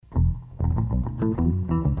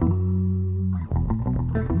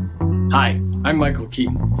Hi, I'm Michael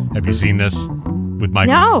Keaton. Have you seen this with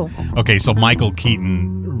Michael? No. Okay, so Michael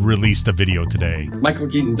Keaton released a video today. Michael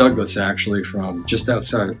Keaton Douglas, actually, from just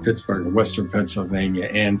outside of Pittsburgh, in western Pennsylvania.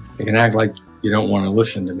 And you can act like you don't want to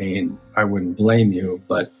listen to me, and I wouldn't blame you,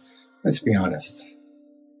 but let's be honest.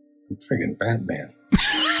 I'm friggin' Batman.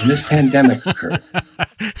 When this pandemic occurred.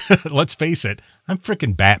 Let's face it, I'm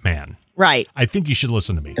freaking Batman. Right. I think you should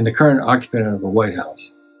listen to me. And the current occupant of the White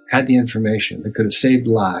House had the information that could have saved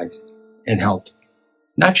lives and helped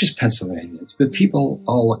not just Pennsylvanians, but people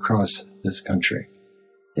all across this country.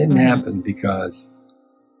 Didn't happen because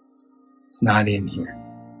it's not in here.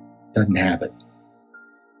 Doesn't have it.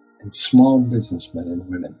 And small businessmen and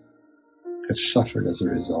women have suffered as a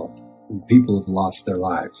result. And people have lost their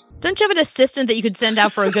lives. Don't you have an assistant that you could send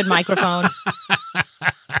out for a good microphone?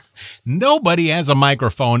 Nobody has a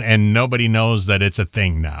microphone and nobody knows that it's a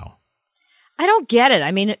thing now. I don't get it.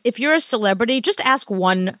 I mean, if you're a celebrity, just ask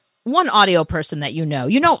one audio person that you know.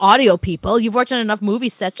 You know audio people. You've worked on enough movie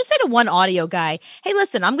sets. Just say to one audio guy, hey,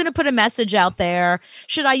 listen, I'm going to put a message out there.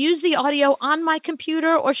 Should I use the audio on my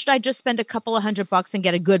computer or should I just spend a couple of $100 and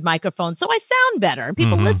get a good microphone so I sound better and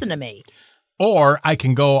people listen to me? Or I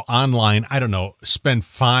can go online, I don't know, spend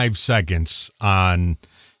 5 seconds on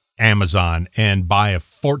Amazon and buy a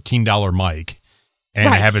 $14 mic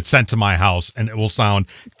and have it sent to my house and it will sound,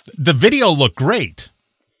 the video looked great.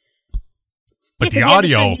 But the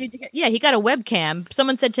audio. He got a webcam.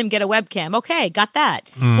 Someone said to him, get a webcam. Okay, got that.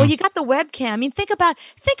 Well, you got the webcam. I mean, think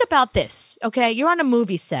about this. Okay, you're on a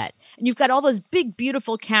movie set and you've got all those big,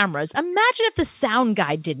 beautiful cameras. Imagine if the sound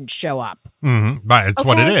guy didn't show up. But it's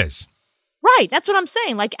what it is. Right. That's what I'm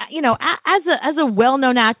saying. Like, you know, as a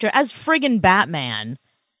well-known actor, as friggin' Batman,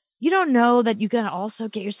 you don't know that you got to also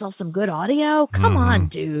get yourself some good audio? Come on,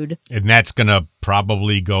 dude. And that's going to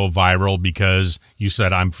probably go viral because you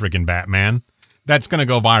said I'm friggin' Batman. That's going to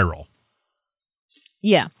go viral.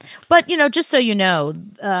 Yeah. But, you know, just so you know,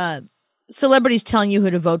 celebrities telling you who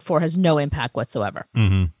to vote for has no impact whatsoever.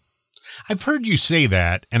 I've heard you say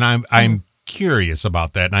that, and I'm curious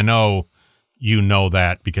about that. And I know you know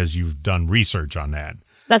that because you've done research on that.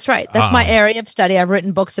 That's right. That's my area of study. I've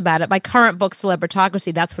written books about it. My current book,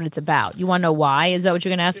 Celebritocracy, that's what it's about. You want to know why? Is that what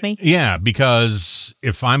you're going to ask me? Yeah, because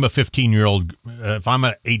if I'm a 15-year-old, if I'm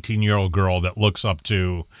an 18-year-old girl that looks up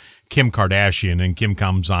to Kim Kardashian and Kim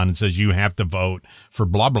comes on and says, you have to vote for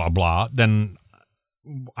blah, blah, blah, then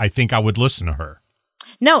I think I would listen to her.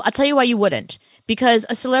 No, I'll tell you why you wouldn't. Because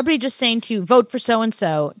a celebrity just saying to you, vote for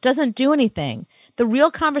so-and-so doesn't do anything. The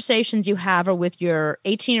real conversations you have are with your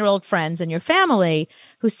 18-year-old friends and your family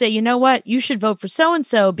who say, you know what, you should vote for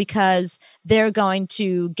so-and-so because they're going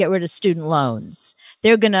to get rid of student loans.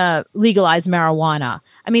 They're going to legalize marijuana.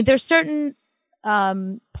 I mean, there's certain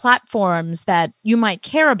platforms that you might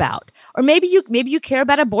care about. Or maybe you care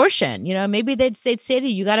about abortion. You know, maybe they'd say to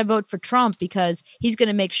you, you got to vote for Trump because he's going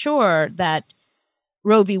to make sure that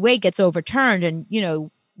Roe v. Wade gets overturned. And, you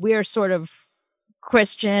know, we're sort of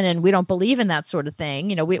Christian and we don't believe in that sort of thing.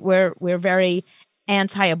 You know, we're very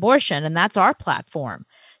anti-abortion and that's our platform.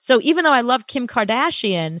 So even though I love Kim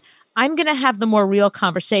Kardashian, I'm going to have the more real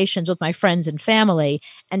conversations with my friends and family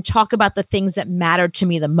and talk about the things that matter to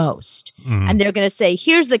me the most. And they're going to say,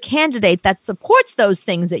 here's the candidate that supports those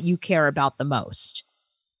things that you care about the most.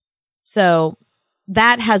 So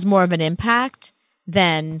that has more of an impact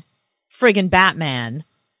than friggin' Batman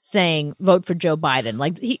saying, vote for Joe Biden.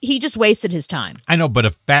 Like, he just wasted his time. I know, but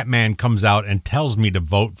if Batman comes out and tells me to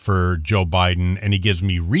vote for Joe Biden and he gives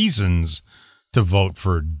me reasons to vote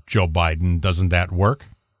for Joe Biden, doesn't that work?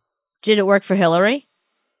 Did it work for Hillary?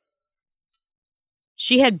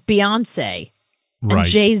 She had Beyonce and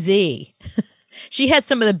Jay-Z. She had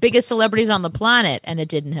some of the biggest celebrities on the planet, and it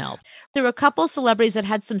didn't help. There were a couple of celebrities that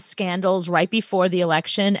had some scandals right before the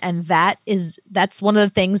election, and that's one of the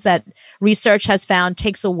things that research has found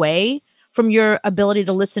takes away from your ability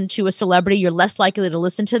to listen to a celebrity. You're less likely to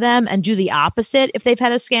listen to them and do the opposite if they've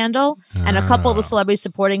had a scandal. And a couple of the celebrities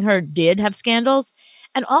supporting her did have scandals.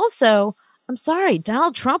 And also, I'm sorry,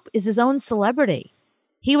 Donald Trump is his own celebrity.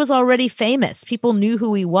 He was already famous. People knew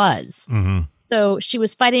who he was. So she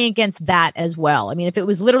was fighting against that as well. I mean, if it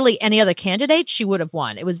was literally any other candidate, she would have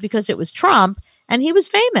won. It was because it was Trump and he was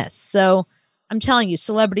famous. So I'm telling you,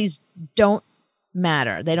 celebrities don't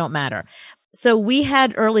matter. They don't matter. So we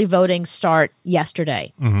had early voting start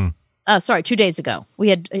yesterday. 2 days ago. We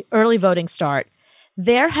had early voting start.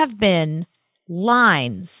 There have been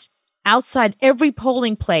lines outside every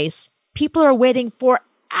polling place. People are waiting for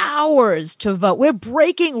hours to vote. We're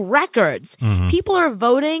breaking records. People are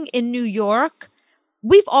voting in New York.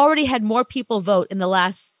 We've already had more people vote in the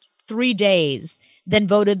last 3 days than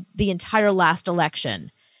voted the entire last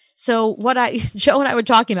election. So Joe and I were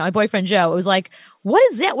talking about, my boyfriend Joe, it was like, what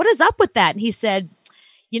is it? What is up with that? And he said,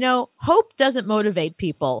 hope doesn't motivate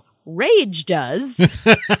people. Rage does.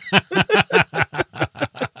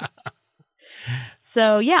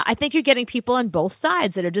 So, yeah, I think you're getting people on both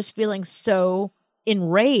sides that are just feeling so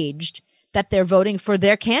enraged that they're voting for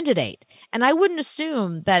their candidate. And I wouldn't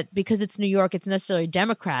assume that because it's New York, it's necessarily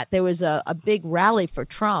Democrat. There was a big rally for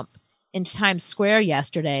Trump in Times Square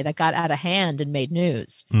yesterday that got out of hand and made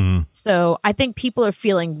news. Mm. So I think people are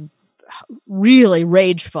feeling really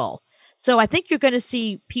rageful. So I think you're going to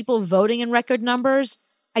see people voting in record numbers.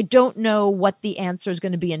 I don't know what the answer is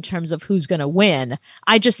going to be in terms of who's going to win.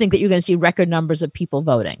 I just think that you're going to see record numbers of people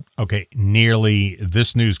voting. Okay,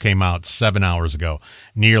 this news came out 7 hours ago.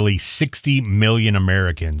 Nearly 60 million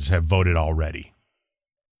Americans have voted already.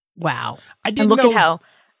 Wow. I didn't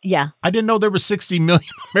I didn't know there were 60 million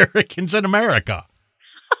Americans in America.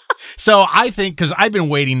 So I think, because I've been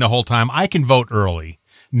waiting the whole time, I can vote early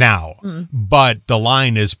now, but the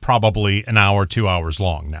line is probably an hour, 2 hours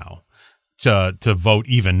long now to vote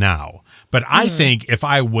even now. But I think if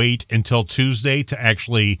I wait until Tuesday to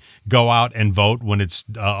actually go out and vote when it's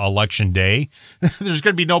election day, there's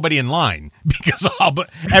going to be nobody in line because I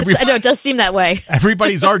know it does seem that way.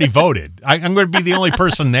 Everybody's already voted. I'm going to be the only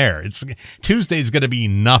person there. Tuesday's going to be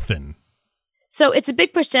nothing. So it's a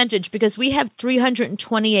big percentage because we have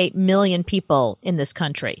 328 million people in this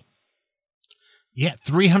country. Yeah,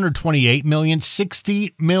 328 million,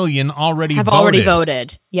 60 million already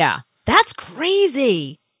voted. Yeah. That's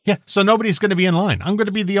crazy. Yeah, so nobody's going to be in line. I'm going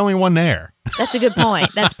to be the only one there. That's a good point.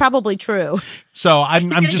 That's probably true. So I'm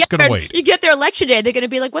just going to wait. You get there election day, they're going to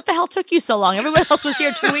be like, what the hell took you so long? Everyone else was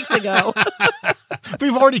here 2 weeks ago.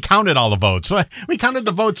 We've already counted all the votes. We counted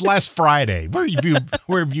the votes last Friday. Where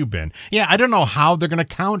have you been? Yeah, I don't know how they're going to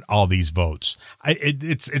count all these votes.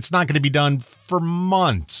 It's not going to be done for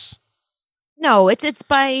months. No, it's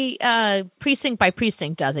by precinct by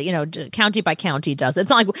precinct does it. County by county does it.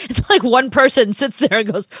 It's like one person sits there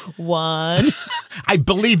and goes, 1. I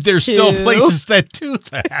believe there's 2. Still places that do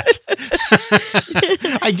that.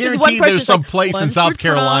 I guarantee there's some place in South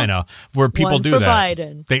Carolina where people do that.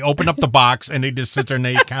 Biden. They open up the box and they just sit there and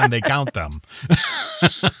they count them.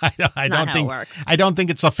 I don't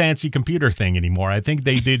think it's a fancy computer thing anymore. I think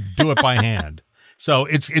they did do it by hand. So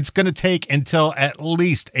it's going to take until at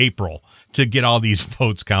least April to get all these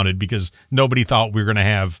votes counted because nobody thought we were going to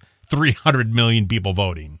have 300 million people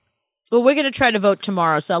voting. Well, we're going to try to vote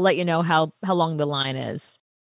tomorrow, so I'll let you know how long the line is.